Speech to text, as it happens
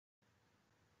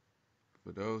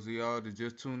For those of y'all that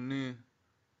just tuning in,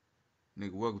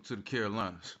 nigga, welcome to the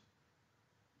Carolinas.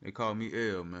 They call me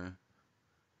L, man.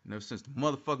 And ever since the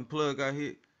motherfucking plug got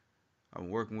hit, I've been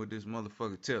working with this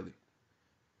motherfucking Telly.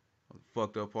 The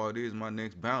fucked up part is my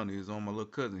next bounty is on my little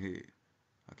cousin head.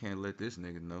 I can't let this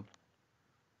nigga know.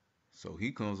 So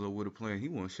he comes up with a plan. He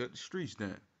wanna shut the streets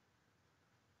down.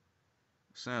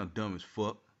 Sound dumb as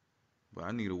fuck, but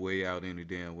I need a way out any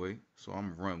damn way, so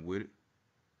I'ma run with it.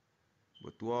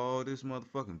 But through all this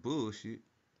motherfucking bullshit,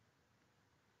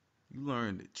 you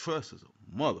learn that trust is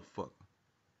a motherfucker.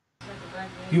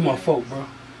 You my folk, bro.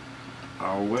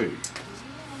 Always.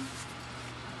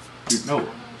 You know it.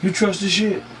 You trust this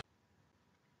shit?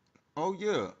 Oh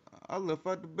yeah, I left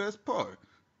out the best part.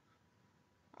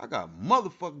 I got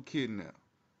motherfucking kidnapped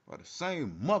by the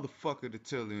same motherfucker that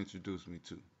Telly introduced me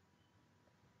to.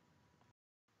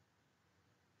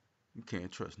 You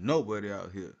can't trust nobody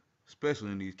out here,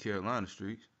 especially in these Carolina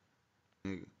streets.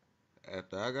 Nigga,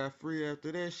 after I got free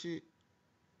after that shit,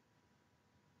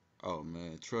 oh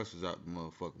man, trust is out the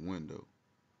motherfucking window.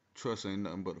 Trust ain't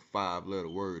nothing but a 5-letter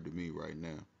word to me right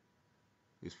now.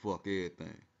 It's fuck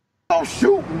everything. Don't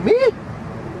shoot me!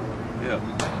 Yeah.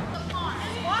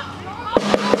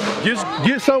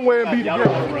 Get somewhere and be the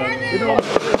girl. You know?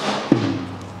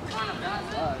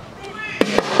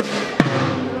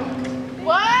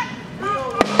 What?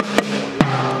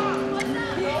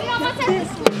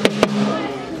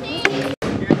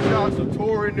 Get shots of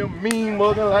Tory and them mean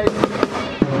mother like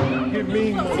get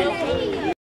mean mother.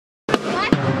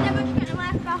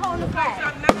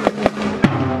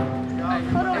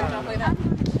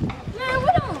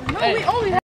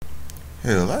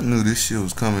 Hell, I knew this shit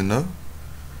was coming up.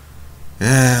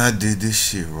 Yeah, I did this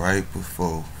shit right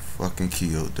before fucking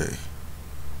Keo Day.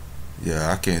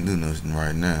 Yeah, I can't do nothing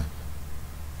right now.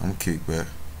 I'm kicked back.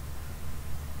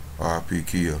 R.I.P.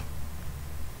 Keo.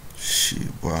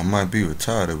 Shit, boy, I might be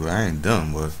retarded, but I ain't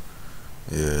dumb, but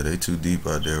yeah, they too deep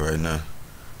out there right now.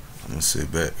 I'm gonna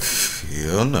sit back.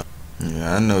 Hell no.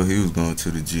 Yeah, I know he was going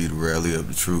to the G to rally up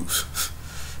the troops.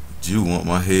 You want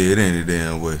my head any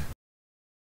damn way.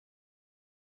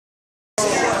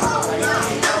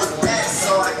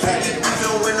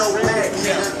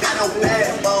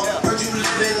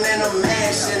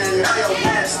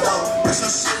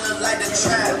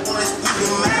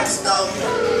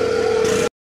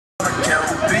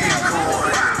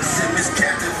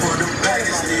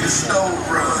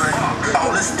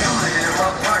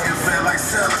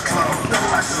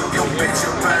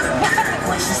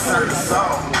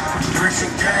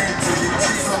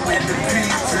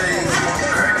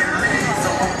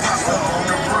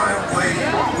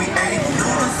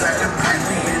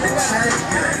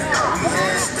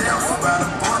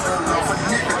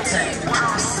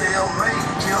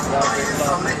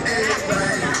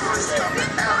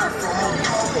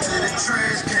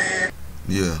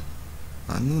 Yeah,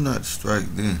 I knew not to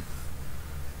strike then.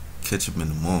 Catch him in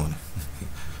the morning.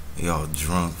 Y'all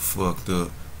drunk, fucked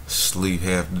up, sleep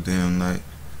half the damn night.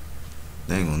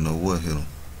 They ain't gonna know what hit them.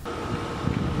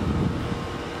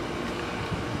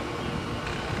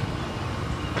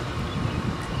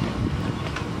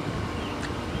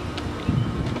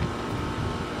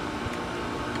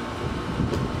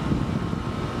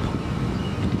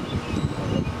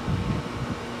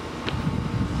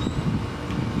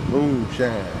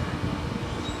 Moonshine.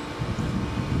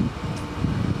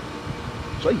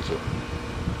 Say so.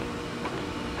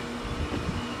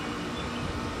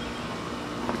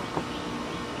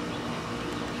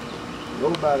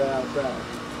 Nobody outside.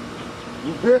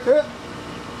 You hear it?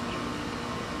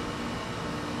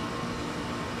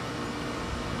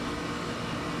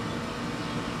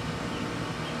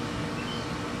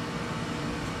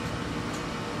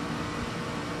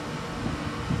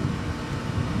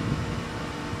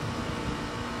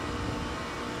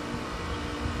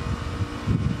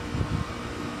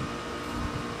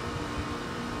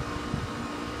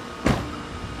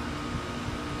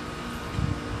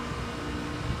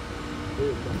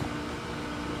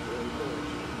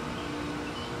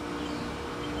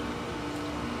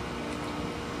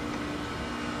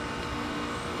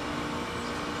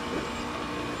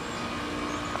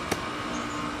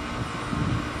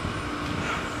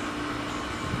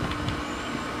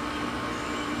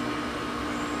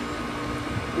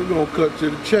 We're gonna cut to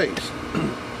the chase.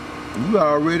 You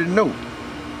already know.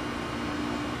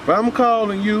 If I'm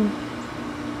calling you,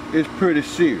 it's pretty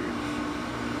serious.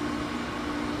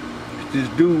 It's this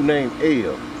dude named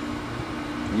L.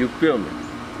 You feel me?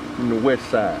 From the west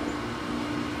side.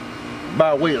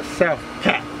 By way of South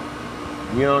Cat.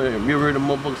 You know, you ever heard the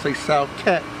motherfucker say South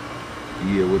Cat?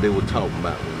 Yeah, what they were talking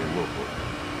about when they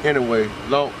motherfucker. Anyway,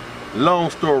 long Long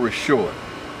story short,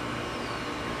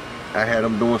 I had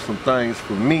him doing some things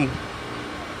for me,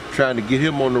 trying to get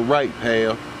him on the right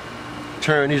path,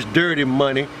 turn his dirty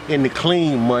money into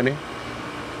clean money.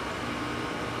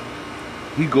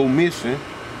 He go missing,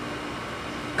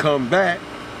 come back,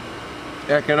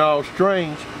 acting all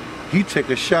strange. He take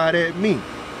a shot at me.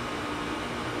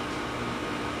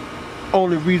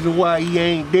 Only reason why he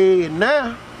ain't dead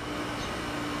now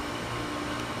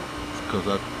is because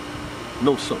I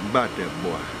know something about that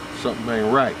boy. Something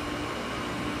ain't right.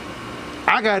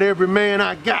 I got every man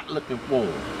I got looking for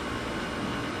him.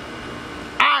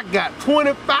 I got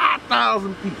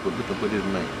 25,000 people looking for this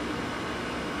man.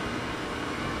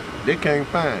 They can't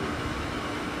find him.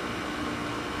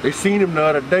 They seen him the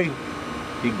other day.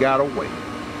 He got away.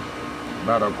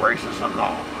 By the graces of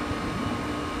God.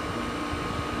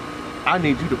 I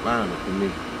need you to find him for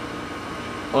me.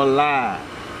 Alive.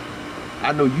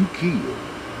 I know you killed.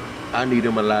 I need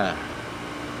him alive.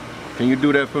 Can you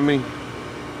do that for me?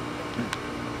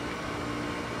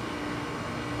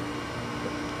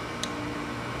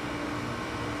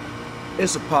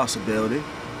 It's a possibility.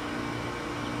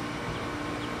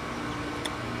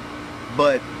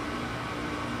 But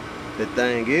the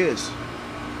thing is,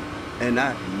 and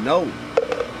I know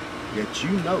that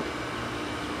you know,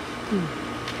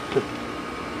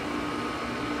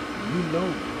 you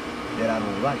know that I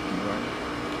don't like you, right?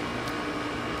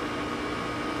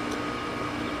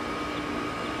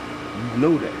 You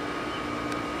know that.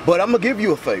 But I'm gonna give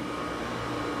you a favor,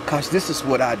 cause this is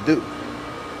what I do.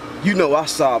 You know I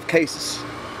solve cases,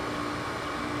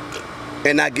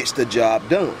 and I gets the job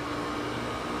done.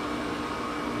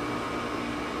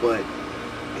 But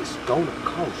it's gonna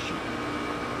cost you.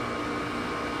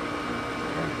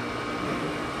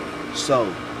 So,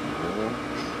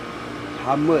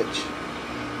 how much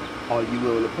are you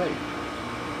willing to pay?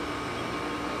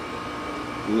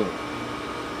 Look,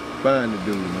 find the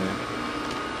dude, man.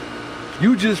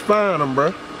 You just find him,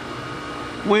 bruh.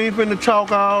 We ain't finna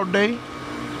talk all day.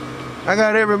 I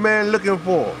got every man looking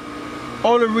for him.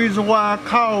 Only reason why I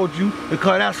called you is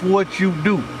because that's what you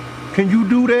do. Can you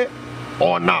do that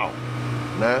or no?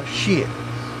 Nah, shit.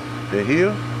 The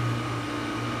hell?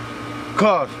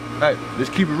 Cause, hey, let's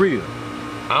keep it real.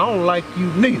 I don't like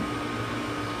you neither.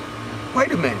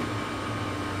 Wait a minute.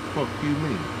 Fuck you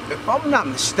mean? If I'm not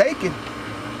mistaken,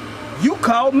 you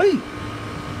called me.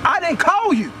 I didn't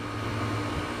call you.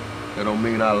 That don't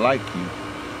mean I like you.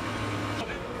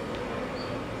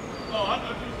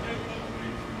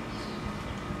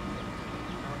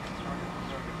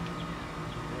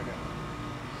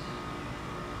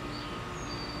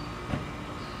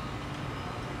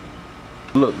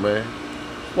 Look, man.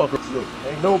 Look,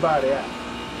 ain't nobody out.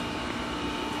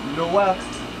 You know why?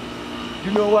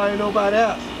 You know why ain't nobody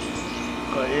out?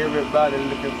 Because everybody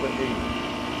looking for me.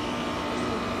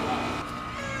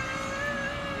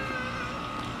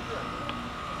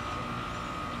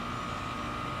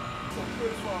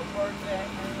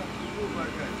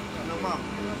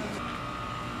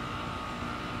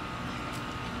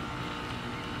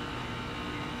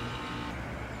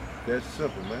 That's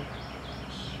simple, man.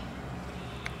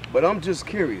 But I'm just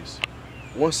curious.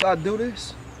 Once I do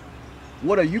this,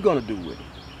 what are you gonna do with it?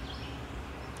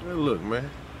 Well, look, man.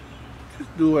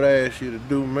 Just do what I asked you to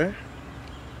do, man.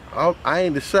 I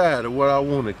ain't decided whether I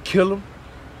want to kill him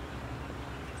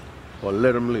or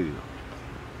let him live.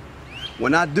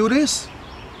 When I do this,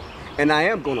 and I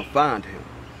am gonna find him,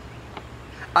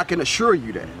 I can assure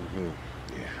you that. Yeah.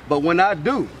 But when I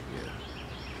do,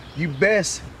 you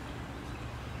best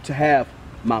to have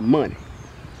my money.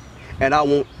 And I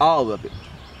want all of it.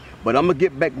 But I'm gonna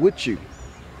get back with you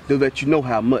to let you know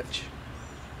how much.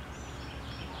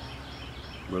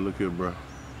 But look here, bro.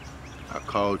 I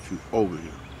called you over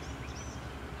here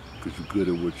because you're good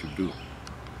at what you do.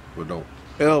 But don't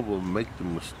ever make the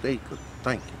mistake of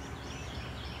thinking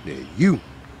that you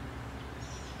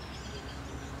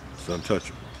is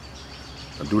untouchable.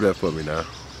 Now do that for me now.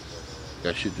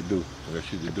 Got shit to do. I got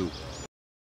shit to do.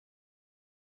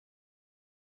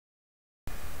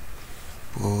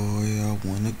 Boy, I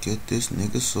wanna get this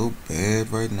nigga so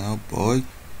bad right now, boy.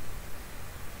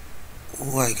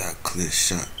 Oh, I got clear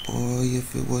shot, boy.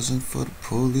 If it wasn't for the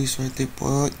police right there,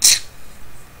 boy.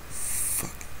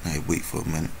 Fuck. Hey, wait for a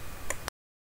minute.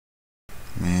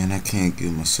 Man, I can't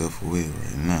give myself away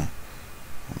right now.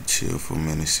 I'm gonna chill for a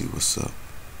minute, see what's up.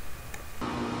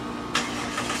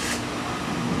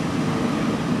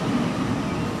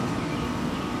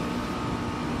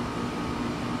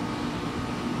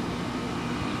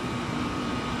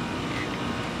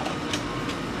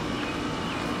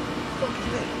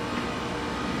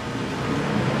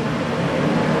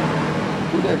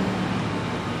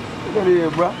 Who that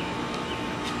is, bro?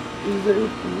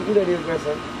 Who that is,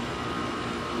 grandson?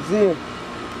 You see him?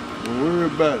 Don't worry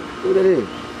about it. Who that is?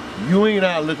 You ain't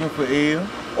out looking for L.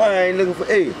 Why I ain't looking for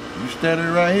L? You standing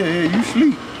right here. Hey, you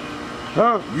sleep.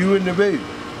 Huh? You and the baby.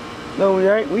 No, we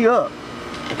ain't. We up.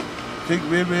 Take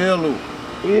baby L over.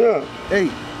 We up. Hey,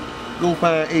 go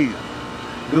find L.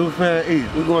 Go find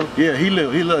L. We going. Yeah, he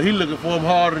looking for him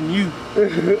harder than you.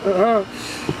 Uh-huh.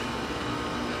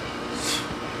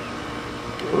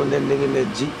 Oh, that nigga in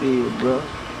that Jeep is, bro.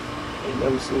 Ain't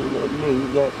never seen that nigga.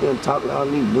 You got them talking all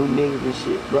these new niggas and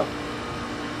shit, bro.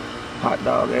 Hot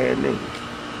dog ass nigga.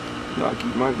 You know, I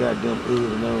keep my goddamn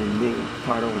hood on nigga.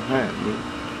 Part on high, nigga.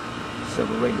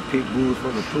 Separate the pit bulls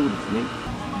from the poodles, nigga.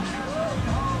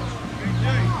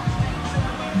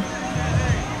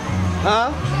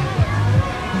 Huh?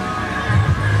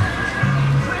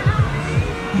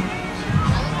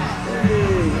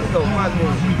 Hey, let's go, my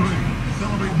nigga.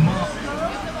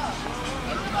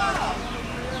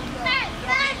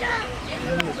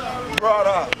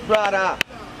 Brother.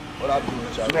 What I do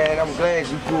with y'all? Man, I'm glad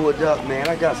you pulled up, man.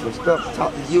 I got some stuff to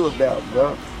talk to you about,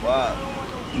 bro. Why?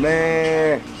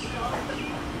 Man,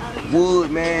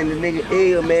 Wood, man, the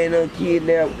nigga L, man, done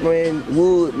kidnapped, man.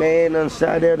 Wood, man, done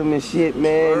shot at him and shit,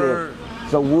 man.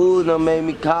 So Wood done made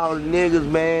me call the niggas,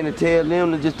 man, and tell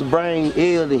them to bring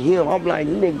L to him. I'm like,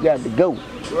 this nigga got to go.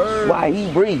 Word. Why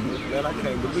he breathing? Man, I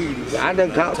can't believe this. I done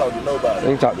Ain't talk to nobody.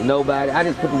 Ain't talk to nobody. I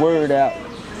just put the word out.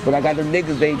 But I got them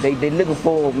niggas, they looking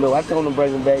for him, though. I told them to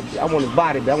bring him back. I want his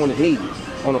body, but I want his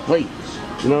head on a plate.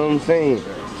 You know what I'm saying?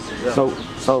 Yeah.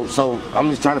 So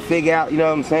I'm just trying to figure out, you know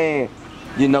what I'm saying?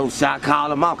 You know, should I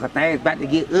call him out? Cause things about to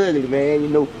get ugly, man. You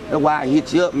know, that's why I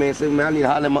hit you up, man. Say, man, I need to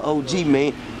holler at my OG,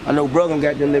 man. I know brother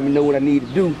got them let me know what I need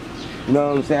to do. You know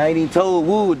what I'm saying? I ain't even told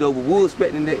Wood though, but Wood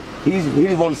expecting that he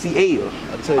just want to see L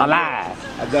alive.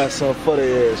 I got something for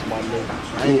their ass, my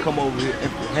nigga. I ain't come over here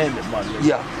empty-handed, my nigga.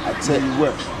 Yeah. I tell you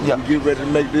what, Yeah. we get ready to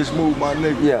make this move, my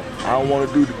nigga. Yeah. I don't want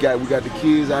to do the guy. We got the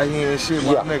kids out here and shit,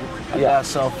 my Yeah. nigga. I Yeah. got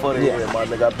something for their Yeah. ass, my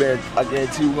nigga. I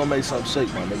guarantee you we're gonna make something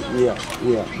shake, my nigga. Yeah.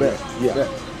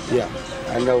 Yeah.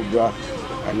 I know, bro.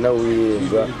 I know it is,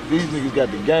 bro. These niggas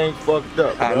got the game fucked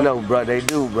up, bro. I know, bro. They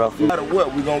do, bro. No matter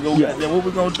what, we gonna go Yeah. goddamn. What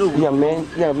we gonna do? Yeah, man.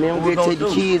 Yeah, man. What We're we gonna take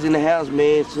gonna the do? kids in the house,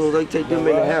 man. As soon as they take them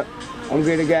in the house, I'm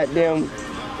gonna goddamn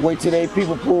wait till they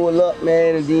people pull up,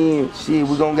 man, and then shit,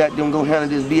 we gonna goddamn go handle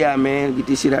this BI, man. Get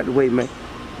this shit out the way, man.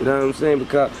 You know what I'm saying?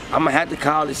 Because I'm gonna have to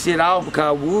call this shit off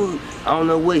because Wood, I don't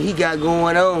know what he got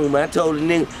going on, but I told the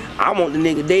nigga, I want the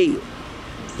nigga dead.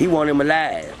 He want him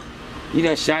alive. You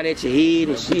done shot at your head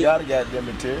and shit. We gotta goddamn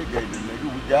interrogate this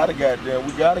nigga. We gotta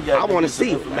goddamn. I want to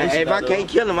see him. If I can't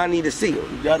kill him, I need to see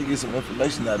him. We gotta get some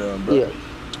information out of him, bro. Yeah.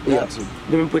 Got to.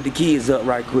 Let me put the kids up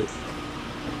right quick.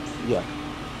 Yeah.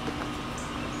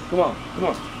 Come on.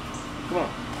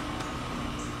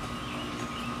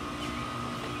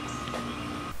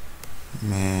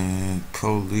 Man,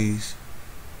 police,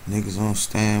 niggas on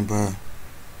standby.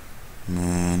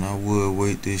 Man, I would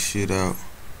wait this shit out.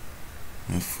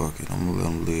 Man, fuck it, I'm gonna let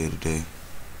them live today.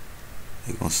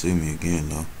 They gonna see me again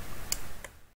though.